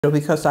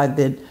because I've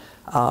been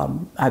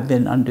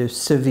under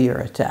severe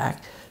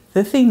attack.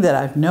 The thing that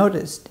I've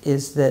noticed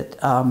is that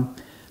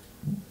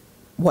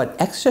what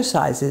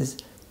exercises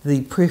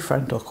the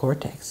prefrontal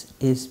cortex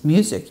is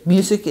music.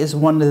 Music is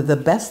one of the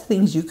best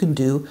things you can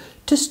do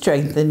to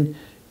strengthen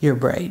your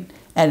brain.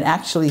 And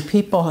actually,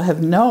 people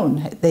have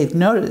they've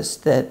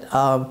noticed that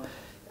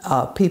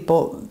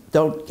people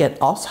don't get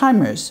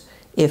Alzheimer's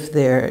if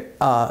they're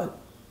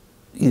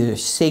either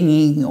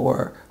singing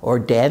or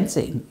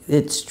dancing.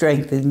 It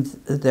strengthens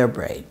their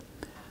brain,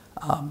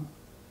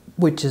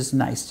 which is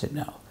nice to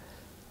know.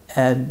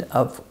 And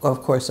of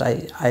course,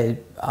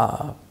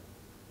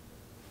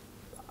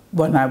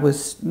 when I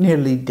was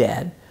nearly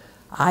dead,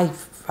 I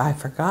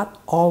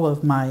forgot all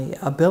of my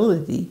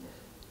ability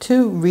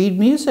to read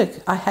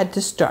music. I had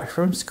to start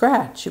from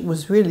scratch. It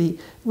was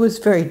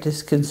very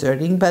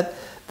disconcerting. But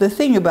the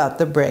thing about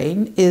the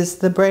brain is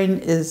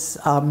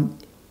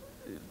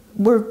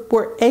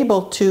we're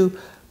able to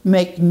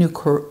make new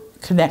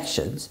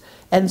connections.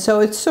 And so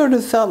it sort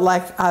of felt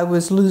like I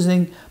was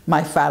losing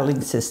my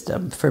filing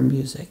system for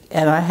music.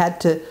 And I had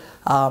to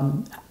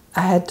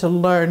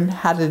learn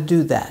how to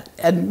do that.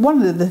 And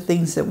one of the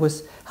things that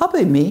was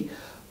helping me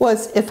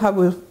was if I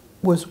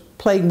was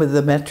playing with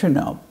the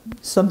metronome.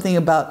 Something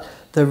about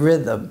the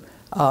rhythm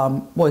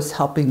was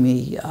helping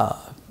me.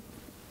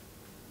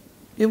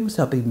 It was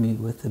helping me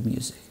with the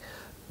music.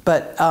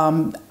 But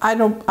I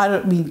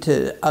don't mean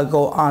to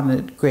go on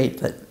at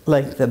great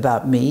length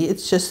about me.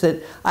 It's just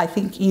that I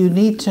think you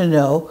need to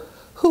know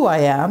who I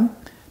am,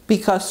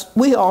 because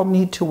we all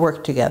need to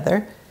work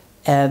together,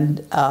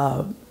 and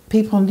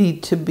people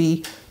need to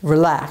be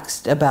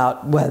relaxed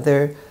about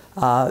whether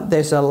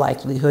there's a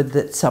likelihood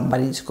that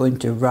somebody's going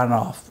to run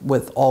off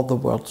with all the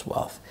world's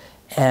wealth.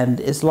 And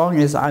as long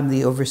as I'm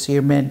the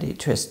overseer mandate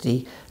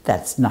trustee,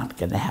 that's not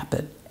going to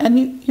happen.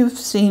 And you've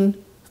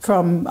seen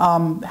from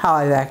how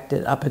I've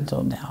acted up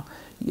until now.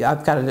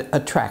 I've got a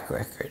track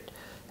record.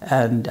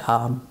 And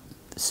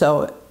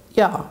so,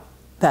 yeah,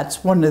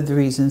 that's one of the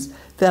reasons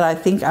that I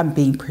think I'm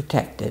being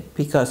protected,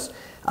 because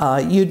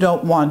you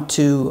don't want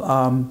to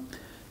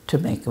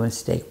make a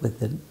mistake with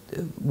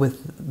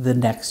the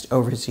next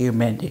overseer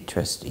mandate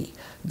trustee.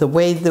 The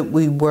way that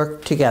we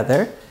work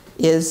together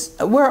is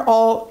we're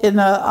all in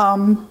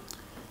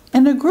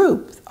a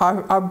group.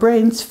 Our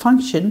brains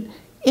function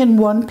in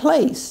one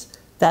place.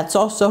 That's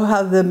also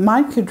how the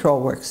mind control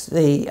works.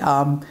 They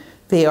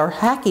are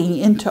hacking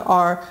into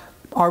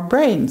our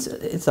brains.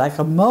 It's like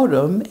a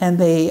modem, and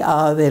they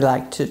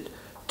like to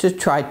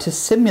try to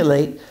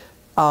simulate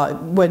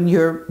when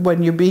you're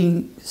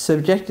being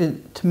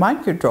subjected to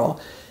mind control.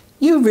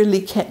 You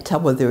really can't tell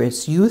whether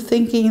it's you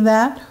thinking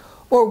that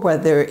or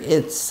whether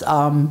it's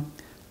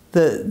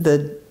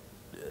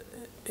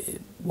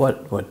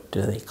what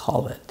do they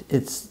call it?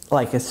 It's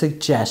like a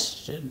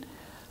suggestion.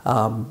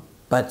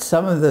 But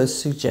some of those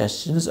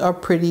suggestions are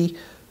pretty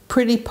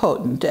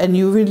potent, and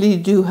you really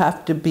do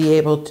have to be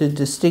able to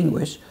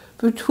distinguish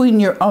between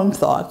your own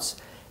thoughts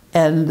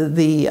and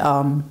the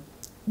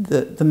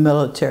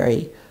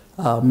military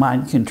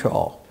mind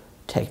control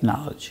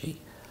technology.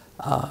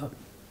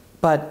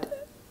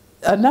 But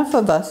enough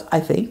of us, I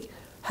think,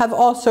 have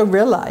also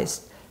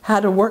realized how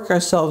to work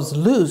ourselves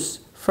loose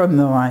from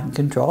the mind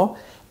control,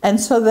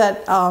 and so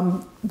that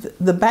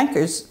the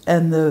bankers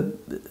and the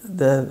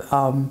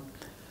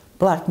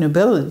Black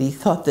Nobility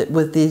thought that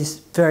with these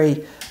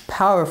very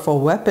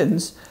powerful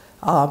weapons,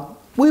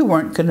 we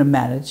weren't going to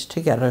manage to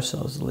get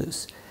ourselves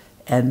loose.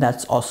 And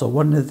that's also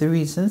one of the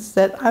reasons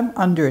that I'm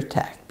under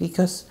attack,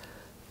 because,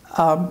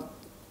 and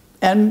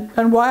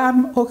why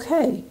I'm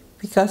okay,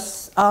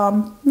 because,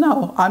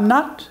 no, I'm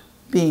not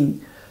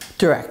being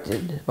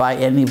directed by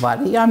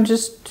anybody. I'm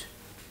just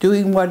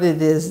doing what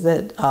it is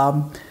that,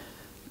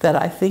 that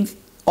I think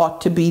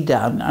ought to be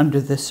done under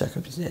the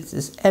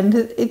circumstances. And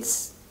it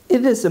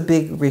is a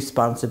big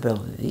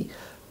responsibility,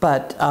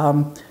 but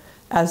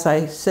as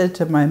I said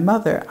to my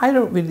mother, I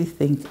don't really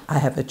think I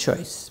have a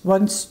choice.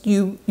 Once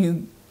you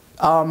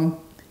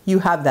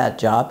have that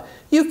job,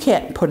 you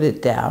can't put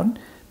it down,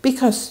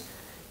 because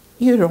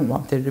you don't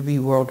want there to be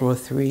World War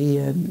III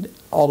and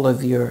all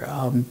of your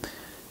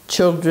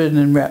children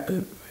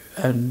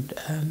and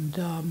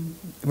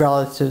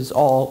relatives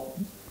all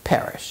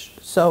perish.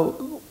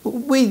 So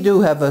we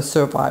do have a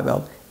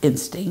survival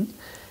instinct.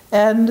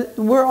 And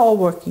we're all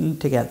working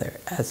together,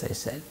 as I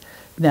said.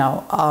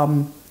 Now,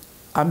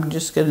 I'm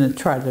just going to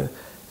try to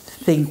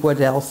think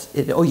what else.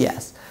 Oh,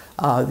 yes.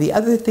 The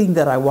other thing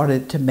that I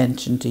wanted to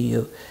mention to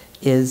you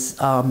is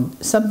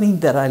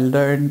something that I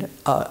learned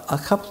a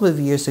couple of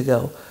years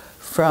ago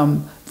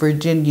from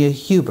Virginia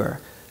Huber,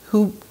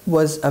 who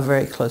was a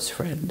very close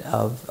friend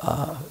of,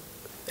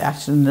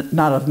 actually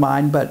not of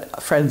mine,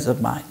 but friends of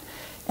mine.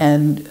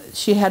 And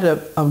she had a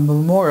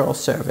memorial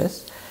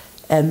service.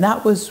 And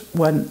that was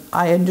when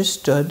I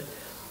understood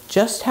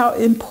just how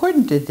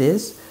important it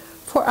is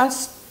for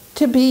us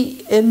to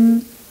be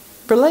in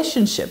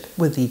relationship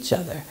with each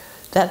other.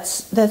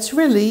 That's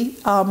really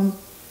the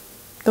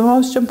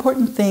most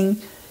important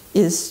thing,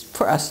 is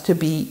for us to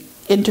be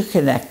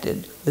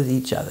interconnected with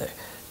each other,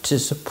 to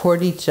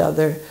support each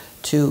other,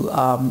 to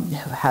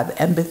have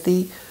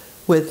empathy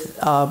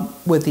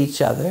with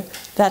each other.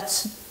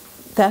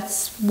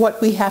 That's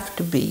what we have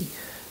to be,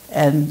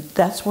 and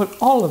that's what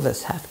all of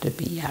us have to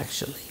be,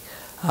 actually.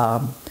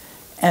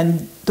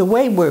 And the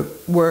way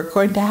we're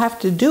going to have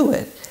to do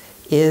it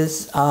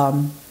is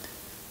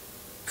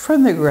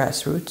from the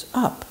grassroots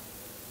up.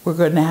 We're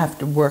going to have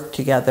to work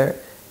together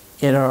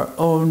in our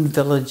own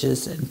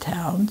villages and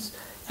towns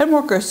and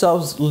work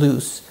ourselves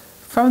loose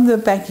from the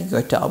banking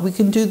cartel. We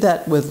can do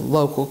that with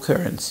local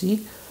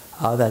currency.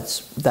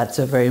 That's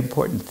a very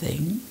important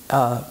thing.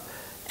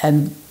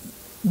 And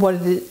what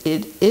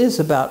it is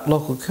about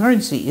local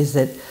currency is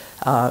that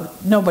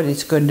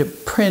nobody's going to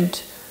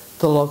print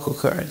the local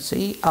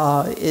currency.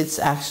 It's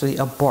actually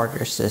a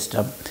barter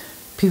system.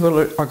 People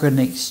are going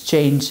to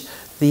exchange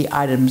the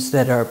items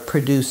that are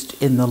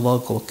produced in the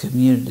local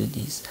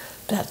communities.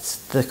 That's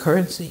the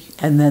currency.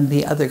 And then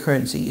the other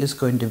currency is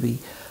going to be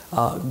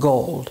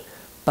gold.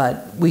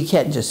 But we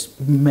can't just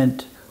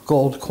mint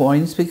gold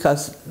coins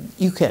because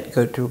you can't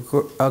go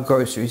to a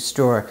grocery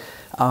store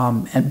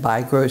and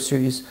buy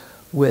groceries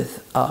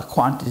with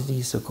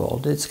quantities of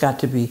gold. It's got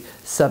to be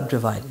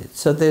subdivided.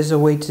 So there's a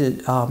way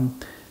to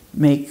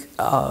make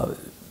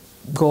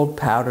gold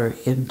powder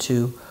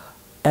into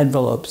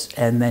envelopes,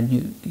 and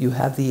then you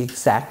have the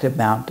exact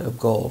amount of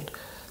gold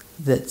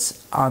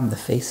that's on the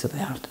face of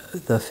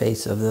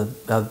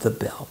the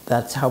bill.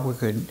 That's how we're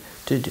going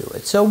to do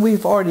it. So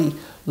we've already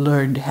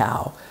learned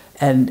how,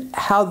 and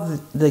how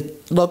the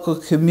local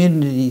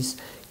communities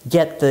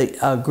get the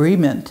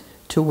agreement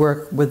to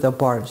work with the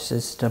barter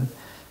system.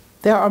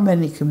 There are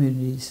many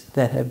communities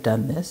that have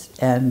done this,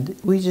 and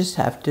we just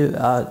have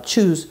to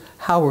choose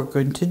how we're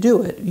going to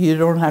do it. You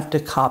don't have to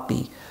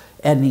copy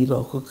any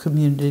local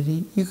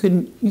community. You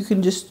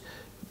can just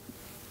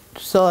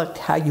select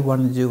how you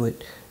want to do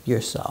it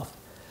yourself.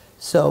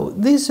 So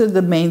these are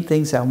the main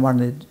things I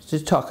wanted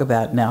to talk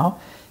about now,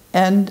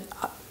 and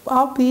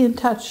I'll be in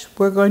touch.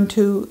 We're going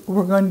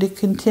to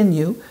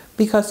continue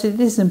because it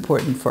is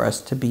important for us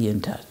to be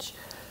in touch.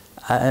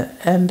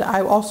 And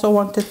I also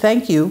want to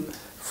thank you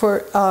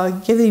for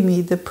giving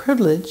me the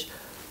privilege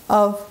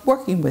of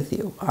working with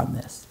you on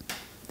this.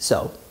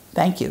 So,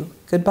 thank you.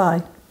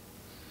 Goodbye.